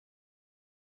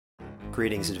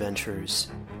Greetings, adventurers.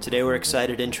 Today we're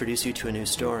excited to introduce you to a new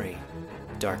story,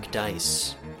 Dark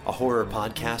Dice, a horror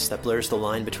podcast that blurs the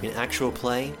line between actual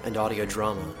play and audio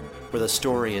drama, where the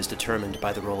story is determined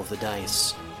by the roll of the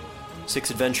dice.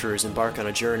 6 adventurers embark on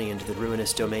a journey into the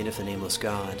ruinous domain of the Nameless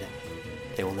God.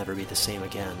 They will never be the same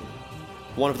again.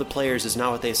 One of the players is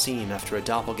not what they seem after a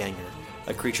doppelganger,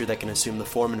 a creature that can assume the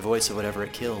form and voice of whatever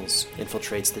it kills,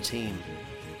 infiltrates the team.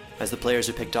 As the players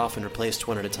are picked off and replaced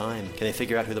one at a time, can they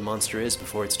figure out who the monster is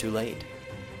before it's too late?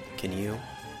 Can you?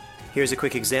 Here's a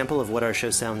quick example of what our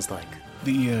show sounds like.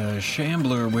 The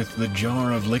shambler with the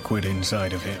jar of liquid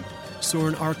inside of him.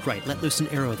 Soren Arkwright let loose an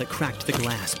arrow that cracked the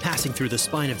glass, passing through the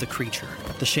spine of the creature.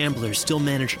 The shambler still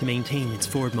managed to maintain its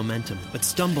forward momentum, but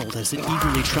stumbled as it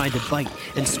eagerly tried to bite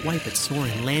and swipe at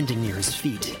Soren, landing near his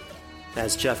feet.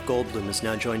 As Jeff Goldblum has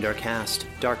now joined our cast,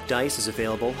 Dark Dice is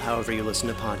available however you listen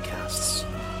to podcasts.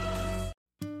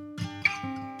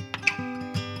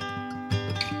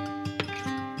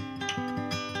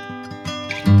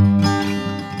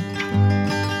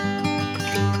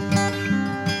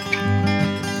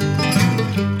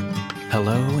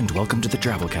 Hello and welcome to the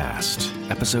Drabblecast,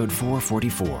 episode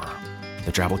 444.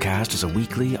 The Drabblecast is a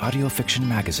weekly audio fiction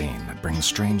magazine that brings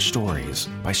strange stories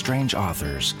by strange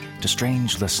authors to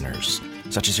strange listeners,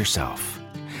 such as yourself.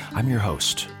 I'm your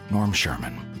host, Norm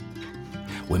Sherman.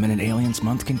 Women and Aliens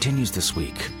Month continues this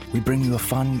week. We bring you a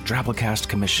fun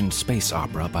Drabblecast-commissioned space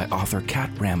opera by author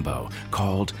Kat Rambo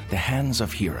called The Hands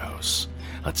of Heroes.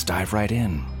 Let's dive right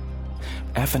in.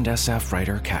 F&SF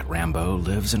writer Kat Rambo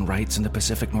lives and writes in the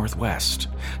Pacific Northwest.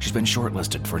 She's been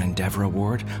shortlisted for an Endeavor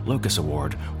Award, Locus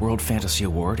Award, World Fantasy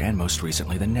Award, and most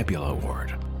recently the Nebula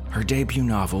Award. Her debut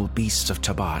novel, Beasts of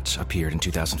Tabat, appeared in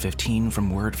 2015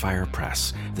 from Wordfire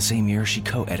Press, the same year she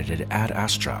co-edited Ad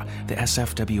Astra, the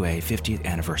SFWA 50th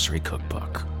Anniversary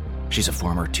Cookbook. She's a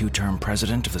former 2-term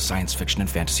president of the Science Fiction and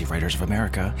Fantasy Writers of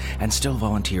America and still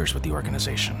volunteers with the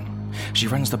organization. She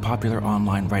runs the popular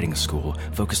online writing school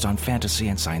focused on fantasy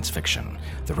and science fiction,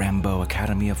 the Rambo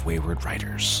Academy of Wayward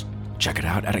Writers. Check it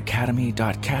out at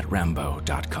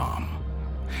academy.catrambo.com.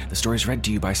 The story is read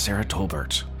to you by Sarah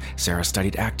Tolbert. Sarah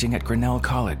studied acting at Grinnell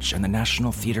College and the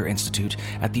National Theatre Institute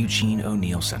at the Eugene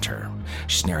O'Neill Center.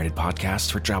 She's narrated podcasts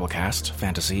for Drabblecast,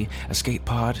 Fantasy, Escape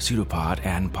Pod, Pseudopod,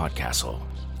 and Podcastle.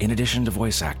 In addition to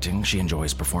voice acting, she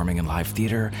enjoys performing in live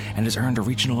theater and has earned a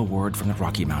regional award from the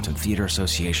Rocky Mountain Theater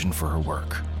Association for her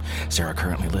work. Sarah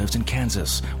currently lives in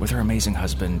Kansas with her amazing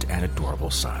husband and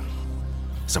adorable son.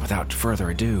 So without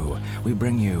further ado, we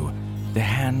bring you The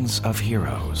Hands of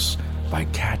Heroes by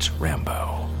Kat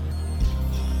Rambo.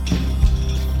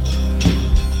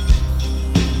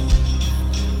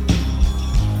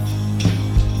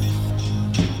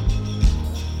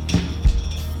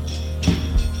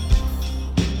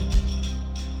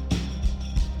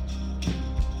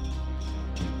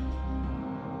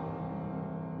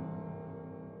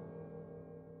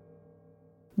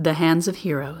 The Hands of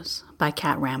Heroes by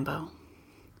Kat Rambo.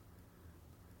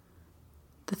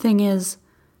 The thing is,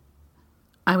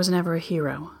 I was never a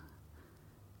hero.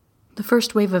 The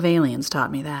first wave of aliens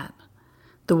taught me that.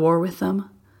 The war with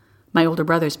them. My older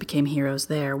brothers became heroes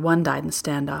there. One died in the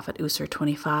standoff at Usur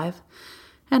 25,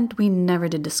 and we never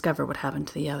did discover what happened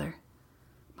to the other.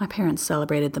 My parents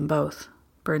celebrated them both,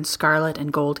 burned scarlet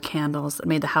and gold candles that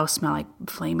made the house smell like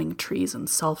flaming trees and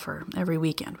sulfur every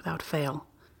weekend without fail.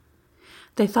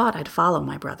 They thought I'd follow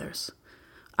my brothers.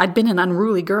 I'd been an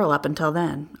unruly girl up until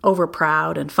then,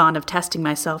 overproud and fond of testing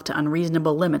myself to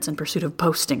unreasonable limits in pursuit of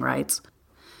boasting rights.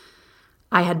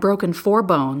 I had broken 4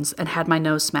 bones and had my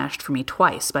nose smashed for me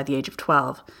twice by the age of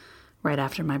 12, right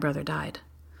after my brother died.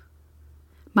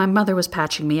 My mother was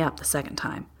patching me up the second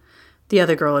time. The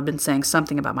other girl had been saying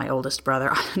something about my oldest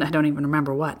brother, and I don't even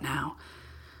remember what now.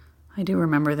 I do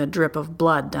remember the drip of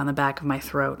blood down the back of my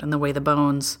throat and the way the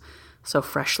bones, so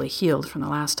freshly healed from the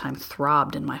last time,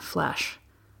 throbbed in my flesh,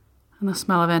 and the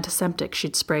smell of antiseptic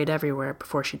she'd sprayed everywhere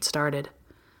before she'd started.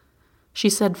 She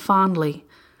said fondly,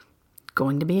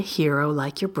 "Going to be a hero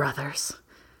like your brothers."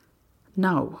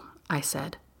 "No," I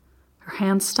said. Her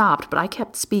hand stopped, but I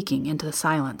kept speaking into the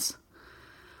silence.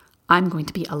 "I'm going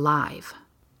to be alive."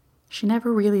 She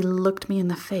never really looked me in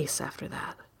the face after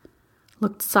that.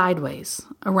 Looked sideways,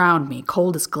 around me,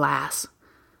 cold as glass.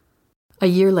 A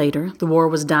year later, the war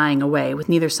was dying away, with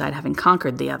neither side having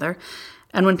conquered the other,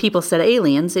 and when people said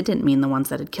aliens, it didn't mean the ones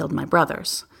that had killed my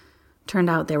brothers. Turned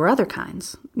out there were other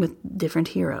kinds, with different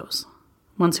heroes,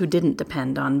 ones who didn't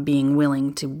depend on being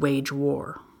willing to wage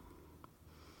war.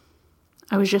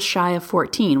 I was just shy of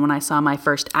 14 when I saw my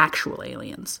first actual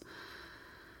aliens.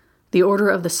 The Order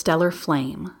of the Stellar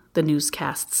Flame, the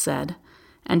newscasts said,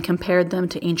 and compared them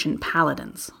to ancient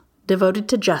paladins, devoted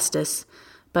to justice,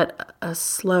 but a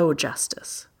slow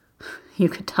justice. You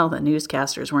could tell the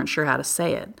newscasters weren't sure how to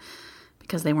say it,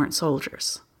 because they weren't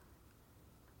soldiers.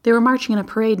 They were marching in a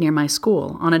parade near my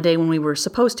school on a day when we were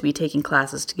supposed to be taking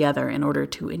classes together in order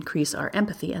to increase our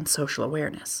empathy and social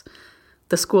awareness.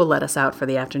 The school let us out for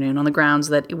the afternoon on the grounds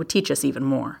that it would teach us even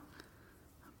more.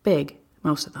 Big,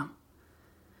 most of them.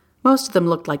 Most of them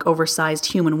looked like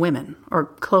oversized human women, or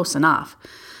close enough,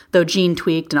 though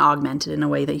gene-tweaked and augmented in a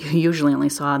way that you usually only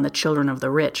saw in the children of the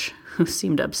rich, who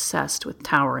seemed obsessed with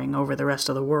towering over the rest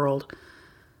of the world.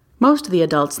 Most of the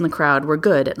adults in the crowd were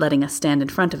good at letting us stand in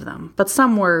front of them, but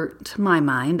some were, to my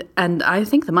mind, and I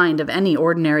think the mind of any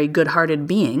ordinary good-hearted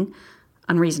being,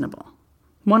 unreasonable.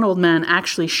 One old man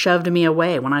actually shoved me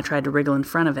away when I tried to wriggle in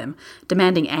front of him,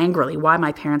 demanding angrily why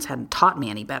my parents hadn't taught me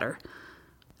any better.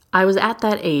 I was at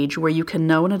that age where you can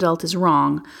know an adult is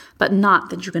wrong, but not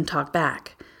that you can talk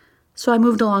back. So I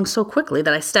moved along so quickly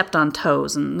that I stepped on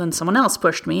toes, and then someone else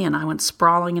pushed me, and I went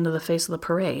sprawling into the face of the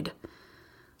parade.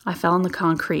 I fell on the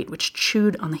concrete, which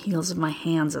chewed on the heels of my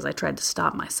hands as I tried to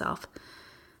stop myself.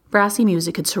 Brassy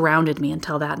music had surrounded me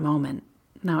until that moment.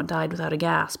 Now it died without a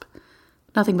gasp.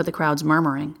 Nothing but the crowd's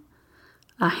murmuring.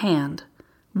 A hand,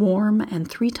 warm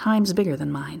and 3 times bigger than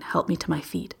mine, helped me to my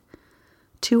feet.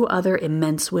 2 other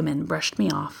immense women brushed me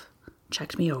off,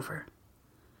 checked me over.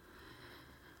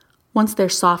 Once their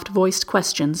soft-voiced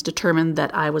questions determined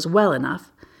that I was well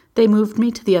enough, they moved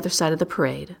me to the other side of the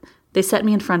parade. They set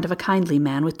me in front of a kindly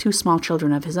man with 2 small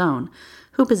children of his own,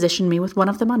 who positioned me with one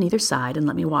of them on either side and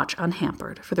let me watch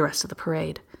unhampered for the rest of the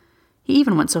parade. He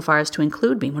even went so far as to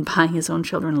include me when buying his own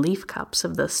children leaf cups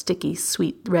of the sticky,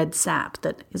 sweet red sap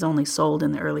that is only sold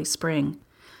in the early spring.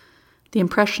 The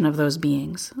impression of those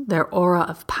beings, their aura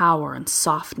of power and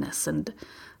softness and,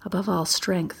 above all,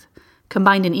 strength,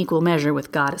 combined in equal measure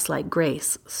with goddess-like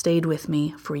grace, stayed with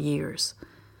me for years.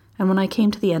 And when I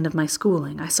came to the end of my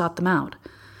schooling, I sought them out,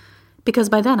 because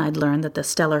by then I'd learned that the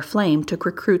stellar flame took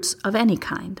recruits of any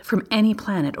kind, from any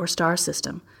planet or star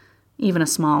system, even a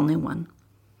small new one.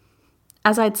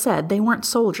 As I'd said, they weren't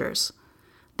soldiers.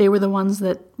 They were the ones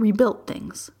that rebuilt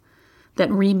things,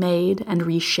 that remade and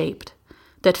reshaped,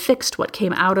 that fixed what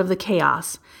came out of the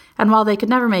chaos, and while they could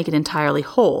never make it entirely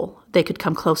whole, they could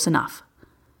come close enough.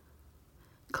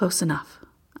 Close enough,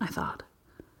 I thought.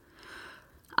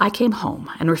 I came home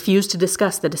and refused to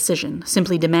discuss the decision,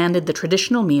 simply demanded the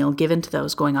traditional meal given to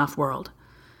those going off-world.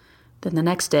 Then the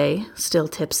next day, still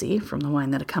tipsy from the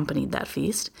wine that accompanied that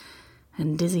feast,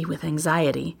 and dizzy with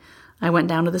anxiety, I went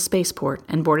down to the spaceport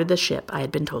and boarded the ship I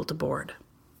had been told to board.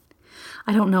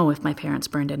 I don't know if my parents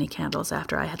burned any candles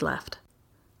after I had left.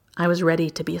 I was ready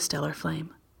to be a stellar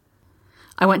flame.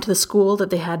 I went to the school that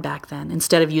they had back then,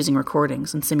 instead of using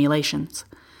recordings and simulations.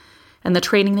 And the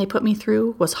training they put me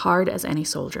through was hard as any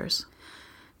soldier's.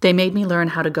 They made me learn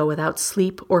how to go without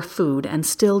sleep or food and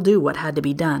still do what had to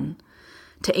be done,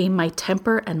 to aim my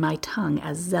temper and my tongue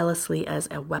as zealously as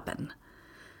a weapon,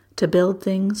 to build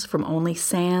things from only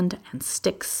sand and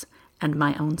sticks and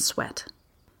my own sweat.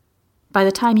 By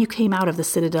the time you came out of the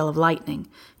Citadel of Lightning,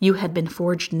 you had been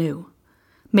forged new,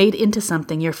 made into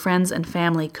something your friends and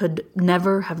family could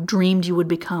never have dreamed you would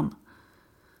become.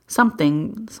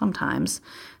 Something, sometimes,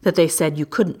 that they said you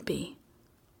couldn't be.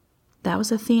 That was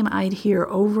a theme I'd hear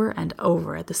over and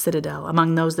over at the Citadel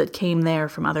among those that came there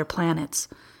from other planets,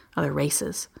 other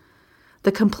races.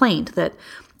 The complaint that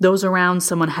those around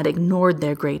someone had ignored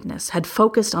their greatness, had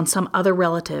focused on some other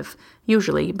relative,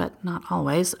 usually, but not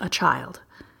always, a child.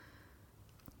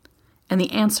 And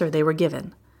the answer they were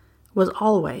given was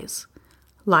always,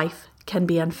 life can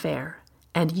be unfair,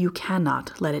 and you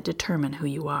cannot let it determine who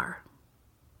you are.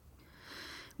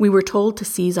 We were told to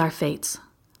seize our fates,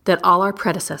 that all our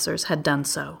predecessors had done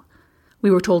so.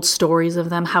 We were told stories of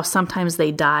them, how sometimes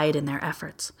they died in their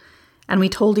efforts. And we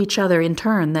told each other in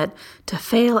turn that to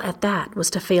fail at that was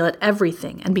to fail at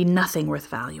everything and be nothing worth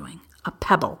valuing, a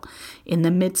pebble in the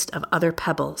midst of other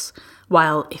pebbles,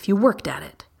 while if you worked at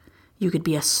it, you could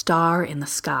be a star in the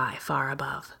sky far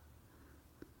above.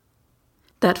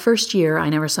 That first year, I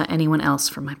never saw anyone else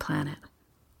from my planet.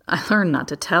 I learned not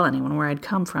to tell anyone where I'd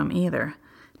come from either.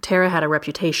 Terra had a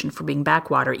reputation for being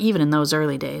backwater even in those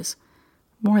early days.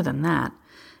 More than that,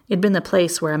 it'd been the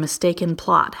place where a mistaken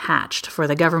plot hatched for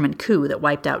the government coup that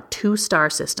wiped out 2 star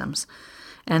systems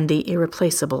and the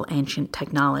irreplaceable ancient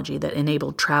technology that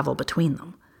enabled travel between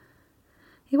them.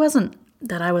 It wasn't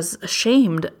that I was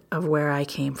ashamed of where I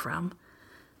came from,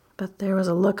 but there was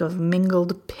a look of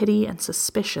mingled pity and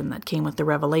suspicion that came with the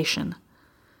revelation.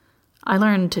 I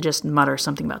learned to just mutter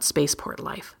something about spaceport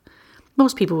life.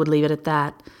 Most people would leave it at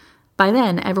that, By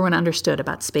then, everyone understood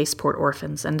about spaceport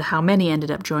orphans and how many ended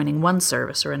up joining one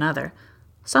service or another,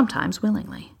 sometimes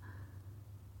willingly.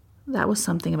 That was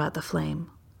something about the Flame.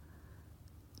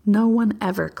 No one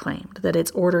ever claimed that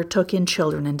its order took in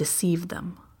children and deceived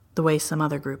them, the way some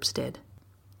other groups did.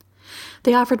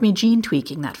 They offered me gene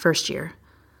tweaking that first year.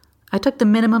 I took the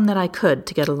minimum that I could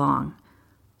to get along.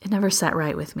 It never sat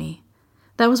right with me.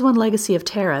 That was one legacy of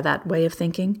Terra, that way of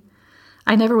thinking.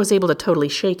 I never was able to totally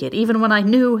shake it, even when I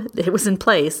knew it was in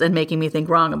place and making me think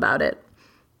wrong about it.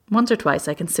 Once or twice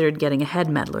I considered getting a head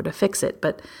meddler to fix it,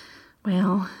 but,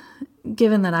 well,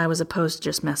 given that I was opposed to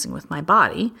just messing with my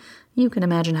body, you can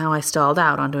imagine how I stalled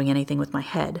out on doing anything with my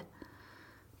head.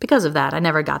 Because of that, I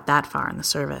never got that far in the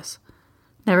service.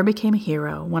 Never became a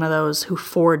hero, one of those who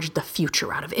forged the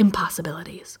future out of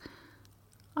impossibilities.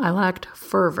 I lacked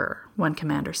fervor, one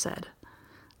commander said.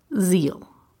 Zeal.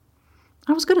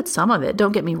 I was good at some of it,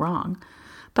 don't get me wrong,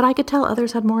 but I could tell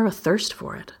others had more of a thirst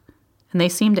for it, and they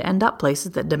seemed to end up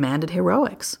places that demanded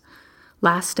heroics,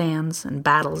 last stands and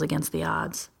battles against the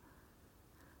odds.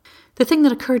 The thing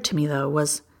that occurred to me, though,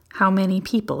 was how many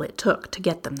people it took to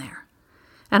get them there,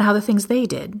 and how the things they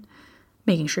did,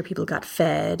 making sure people got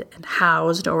fed and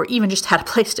housed or even just had a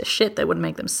place to shit that wouldn't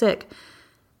make them sick,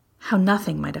 how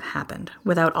nothing might have happened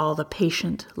without all the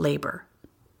patient labor.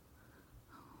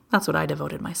 That's what I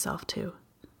devoted myself to,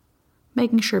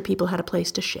 making sure people had a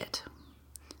place to shit.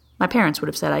 My parents would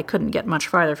have said I couldn't get much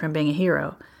farther from being a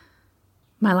hero.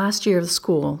 My last year of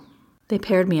school, they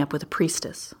paired me up with a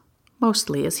priestess,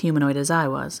 mostly as humanoid as I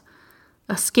was,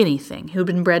 a skinny thing who'd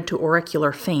been bred to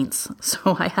auricular faints,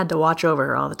 so I had to watch over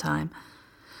her all the time.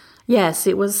 Yes,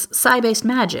 it was psi-based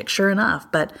magic, sure enough,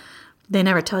 but they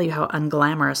never tell you how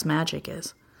unglamorous magic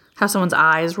is. How someone's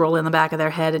eyes roll in the back of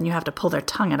their head and you have to pull their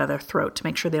tongue out of their throat to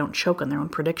make sure they don't choke on their own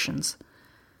predictions.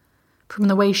 From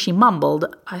the way she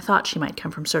mumbled, I thought she might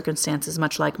come from circumstances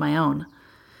much like my own.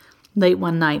 Late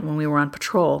one night when we were on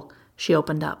patrol, she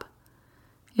opened up.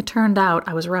 It turned out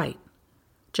I was right.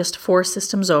 Just 4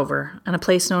 systems over, and a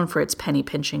place known for its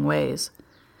penny-pinching ways.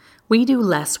 We do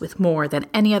less with more than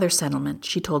any other settlement,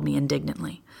 she told me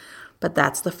indignantly. But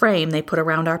that's the frame they put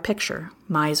around our picture,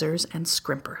 misers and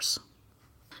scrimpers.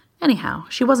 Anyhow,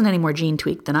 she wasn't any more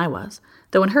gene-tweaked than I was,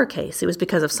 though in her case it was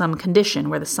because of some condition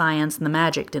where the science and the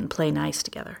magic didn't play nice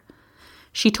together.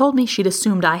 She told me she'd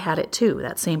assumed I had it too,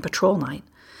 that same patrol night,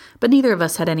 but neither of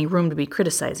us had any room to be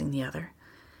criticizing the other.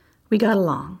 We got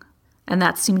along, and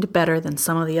that seemed better than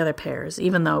some of the other pairs,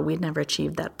 even though we'd never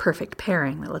achieved that perfect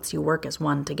pairing that lets you work as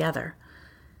one together.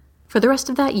 For the rest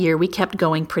of that year, we kept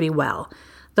going pretty well,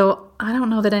 though I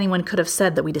don't know that anyone could have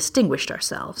said that we distinguished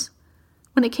ourselves.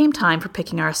 When it came time for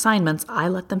picking our assignments, I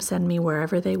let them send me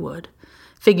wherever they would,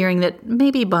 figuring that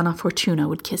maybe Bona Fortuna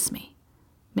would kiss me.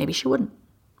 Maybe she wouldn't.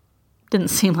 Didn't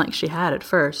seem like she had at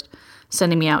first,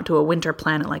 sending me out to a winter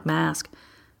planet like Mask.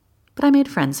 But I made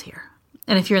friends here,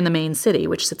 and if you're in the main city,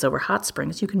 which sits over hot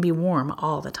springs, you can be warm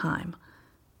all the time.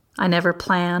 I never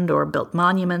planned or built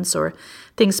monuments or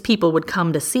things people would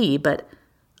come to see, but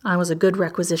I was a good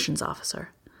requisitions officer.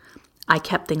 I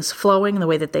kept things flowing the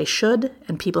way that they should,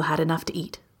 and people had enough to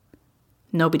eat.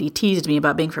 Nobody teased me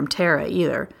about being from Terra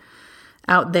either.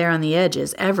 Out there on the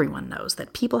edges, everyone knows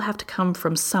that people have to come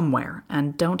from somewhere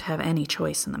and don't have any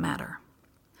choice in the matter.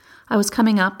 I was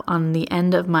coming up on the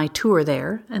end of my tour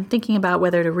there and thinking about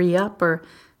whether to re-up or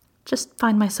just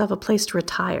find myself a place to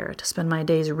retire, to spend my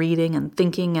days reading and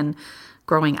thinking and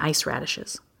growing ice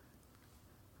radishes.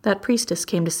 That priestess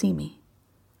came to see me,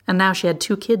 and now she had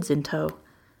 2 kids in tow.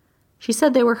 She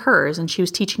said they were hers, and she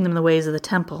was teaching them the ways of the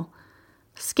temple.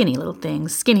 Skinny little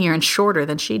things, skinnier and shorter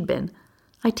than she'd been.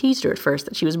 I teased her at first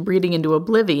that she was breeding into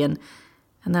oblivion,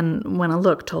 and then when a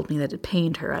look told me that it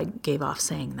pained her, I gave off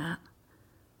saying that.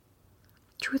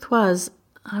 Truth was,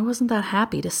 I wasn't that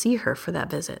happy to see her for that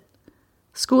visit.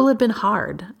 School had been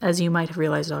hard, as you might have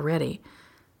realized already,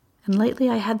 and lately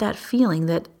I had that feeling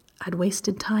that I'd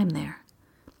wasted time there,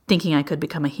 thinking I could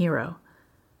become a hero.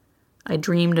 I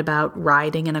dreamed about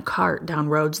riding in a cart down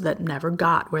roads that never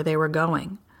got where they were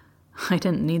going. I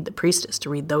didn't need the priestess to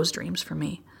read those dreams for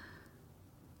me.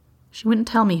 She wouldn't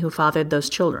tell me who fathered those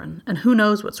children, and who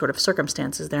knows what sort of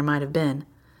circumstances there might have been.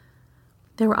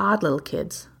 They were odd little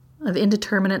kids, of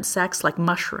indeterminate sex like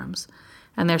mushrooms,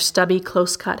 and their stubby,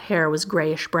 close-cut hair was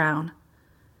grayish-brown.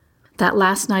 That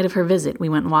last night of her visit, we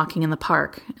went walking in the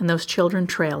park, and those children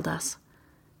trailed us.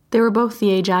 They were both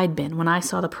the age I'd been when I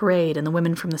saw the parade and the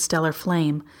women from the Stellar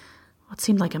Flame, what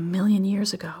seemed like 1,000,000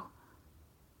 years ago.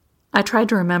 I tried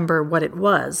to remember what it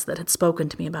was that had spoken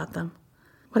to me about them,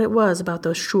 what it was about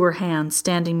those sure hands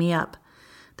standing me up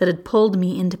that had pulled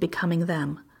me into becoming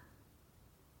them.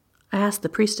 I asked the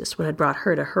priestess what had brought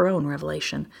her to her own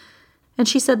revelation, and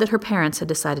she said that her parents had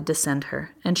decided to send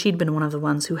her, and she'd been one of the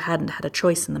ones who hadn't had a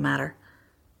choice in the matter.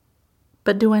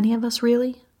 "But do any of us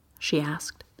really?" she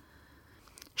asked.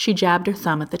 She jabbed her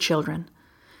thumb at the children.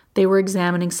 They were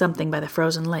examining something by the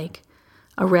frozen lake,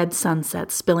 a red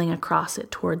sunset spilling across it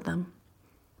toward them.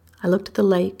 I looked at the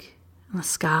lake, and the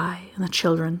sky, and the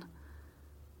children,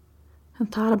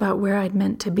 and thought about where I'd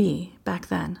meant to be back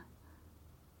then.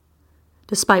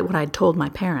 Despite what I'd told my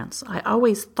parents, I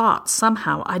always thought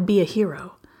somehow I'd be a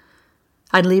hero.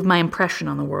 I'd leave my impression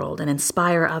on the world and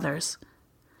inspire others.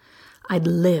 I'd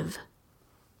live.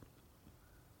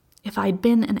 If I'd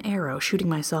been an arrow shooting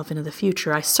myself into the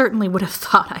future, I certainly would have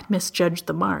thought I'd misjudged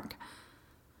the mark.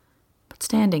 But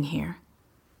standing here,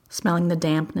 smelling the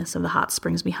dampness of the hot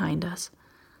springs behind us,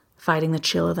 fighting the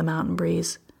chill of the mountain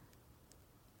breeze,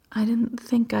 I didn't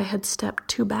think I had stepped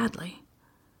too badly,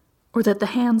 or that the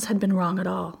hands had been wrong at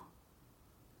all.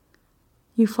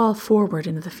 You fall forward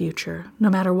into the future, no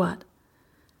matter what.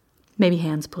 Maybe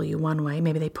hands pull you one way,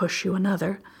 maybe they push you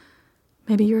another,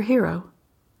 maybe you're a hero.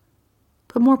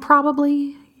 But more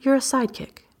probably, you're a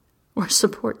sidekick or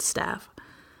support staff.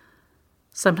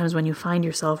 Sometimes when you find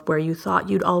yourself where you thought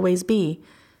you'd always be,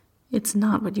 it's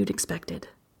not what you'd expected.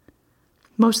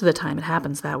 Most of the time it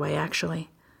happens that way, actually.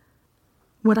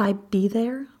 Would I be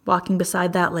there, walking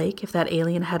beside that lake, if that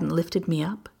alien hadn't lifted me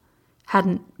up,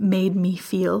 hadn't made me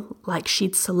feel like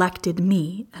she'd selected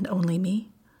me and only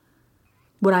me?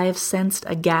 Would I have sensed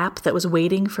a gap that was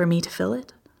waiting for me to fill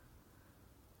it?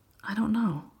 I don't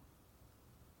know.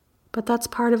 But that's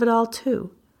part of it all,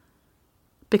 too.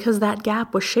 Because that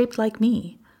gap was shaped like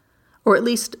me. Or at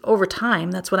least, over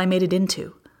time, that's what I made it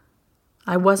into.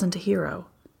 I wasn't a hero.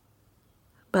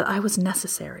 But I was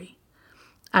necessary.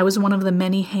 I was one of the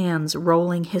many hands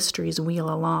rolling history's wheel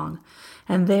along,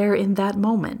 and there in that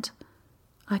moment,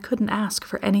 I couldn't ask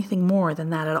for anything more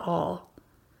than that at all.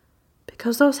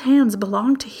 Because those hands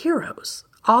belong to heroes,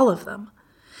 all of them,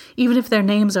 even if their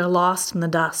names are lost in the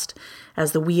dust,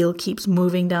 as the wheel keeps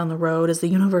moving down the road, as the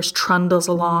universe trundles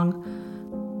along,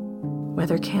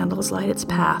 whether candles light its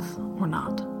path or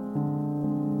not.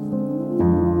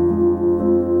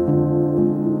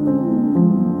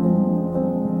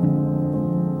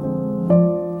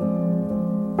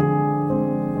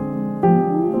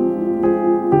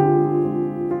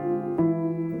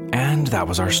 That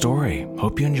was our story.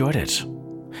 Hope you enjoyed it.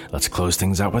 Let's close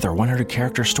things out with our 100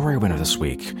 character story winner this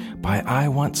week by I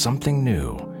Want Something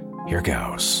New. Here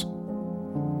goes.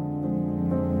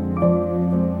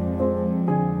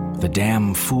 The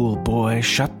damn fool boy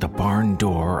shut the barn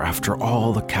door after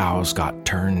all the cows got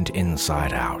turned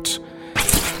inside out.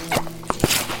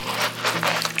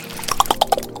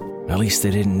 At least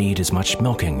they didn't need as much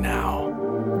milking now.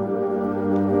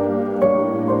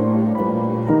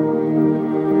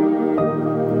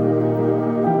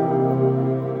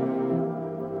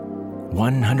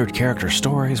 100 character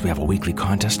stories. We have a weekly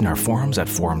contest in our forums at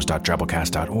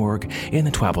forums.drabblecast.org in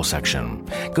the Twabble section.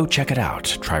 Go check it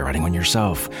out. Try writing one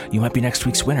yourself. You might be next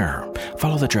week's winner.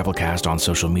 Follow the Drabblecast on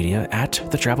social media at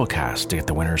the Drabblecast to get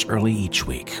the winners early each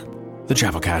week. The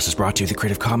Drabblecast is brought to you with the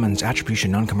Creative Commons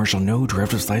Attribution Non-Commercial No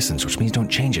Derivatives License, which means don't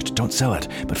change it, don't sell it,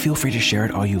 but feel free to share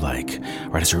it all you like.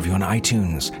 Write us a review on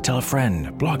iTunes, tell a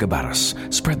friend, blog about us,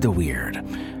 spread the weird.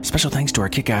 Special thanks to our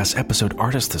kick-ass episode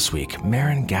artist this week,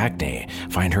 Maren Gagney.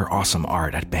 Find her awesome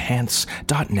art at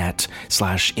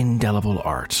behance.net/indelible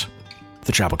art.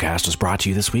 The Drabblecast was brought to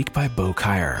you this week by Bo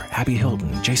Kyer, Abby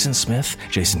Hilton, Jason Smith,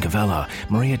 Jason Cavella,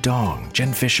 Maria Dong,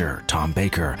 Jen Fisher, Tom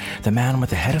Baker, the man with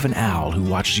the head of an owl who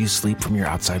watches you sleep from your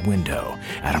outside window,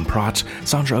 Adam Pratt,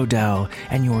 Sandra Odell,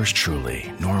 and yours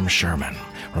truly, Norm Sherman,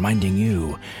 reminding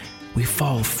you, we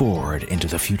fall forward into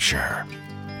the future,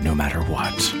 no matter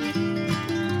what.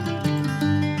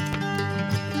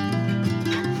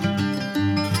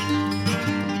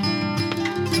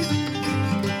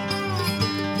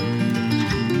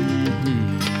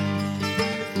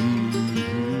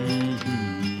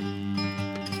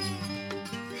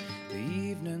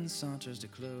 Saunters to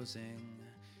closing.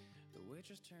 The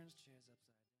waitress turns chairs upside.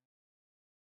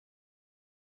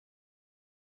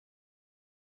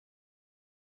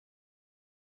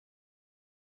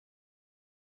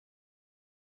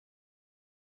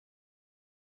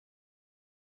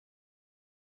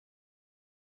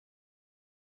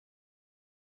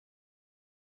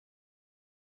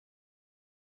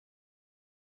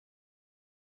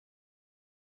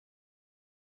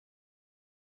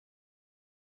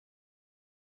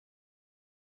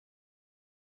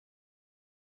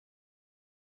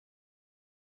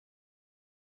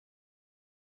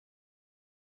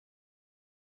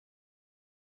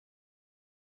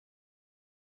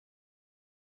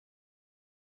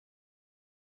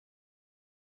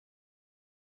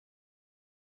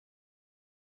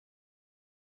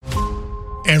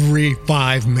 Every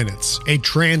 5 minutes, a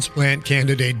transplant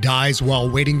candidate dies while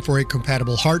waiting for a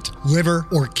compatible heart, liver,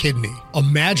 or kidney.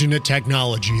 Imagine a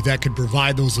technology that could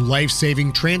provide those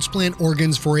life-saving transplant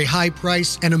organs for a high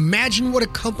price, and imagine what a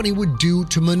company would do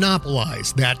to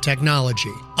monopolize that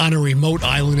technology. On a remote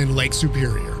island in Lake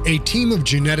Superior, a team of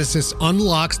geneticists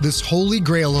unlocks this holy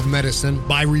grail of medicine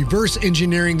by reverse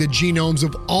engineering the genomes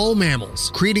of all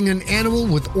mammals, creating an animal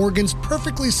with organs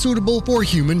perfectly suitable for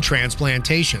human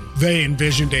transplantation. They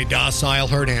envisioned a docile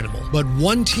herd animal, but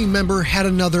one team member had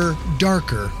another,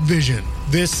 darker vision.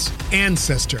 This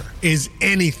ancestor is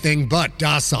anything but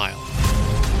docile.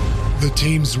 The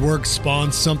team's work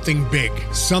spawned something big,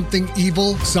 something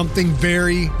evil, something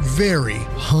very, very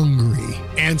hungry.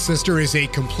 Ancestor is a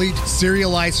complete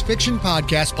serialized fiction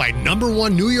podcast by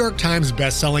 #1 New York Times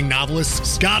bestselling novelist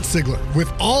Scott Sigler,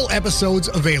 with all episodes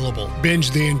available. Binge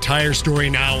the entire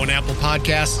story now on Apple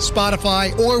Podcasts,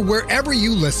 Spotify, or wherever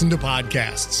you listen to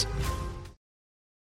podcasts.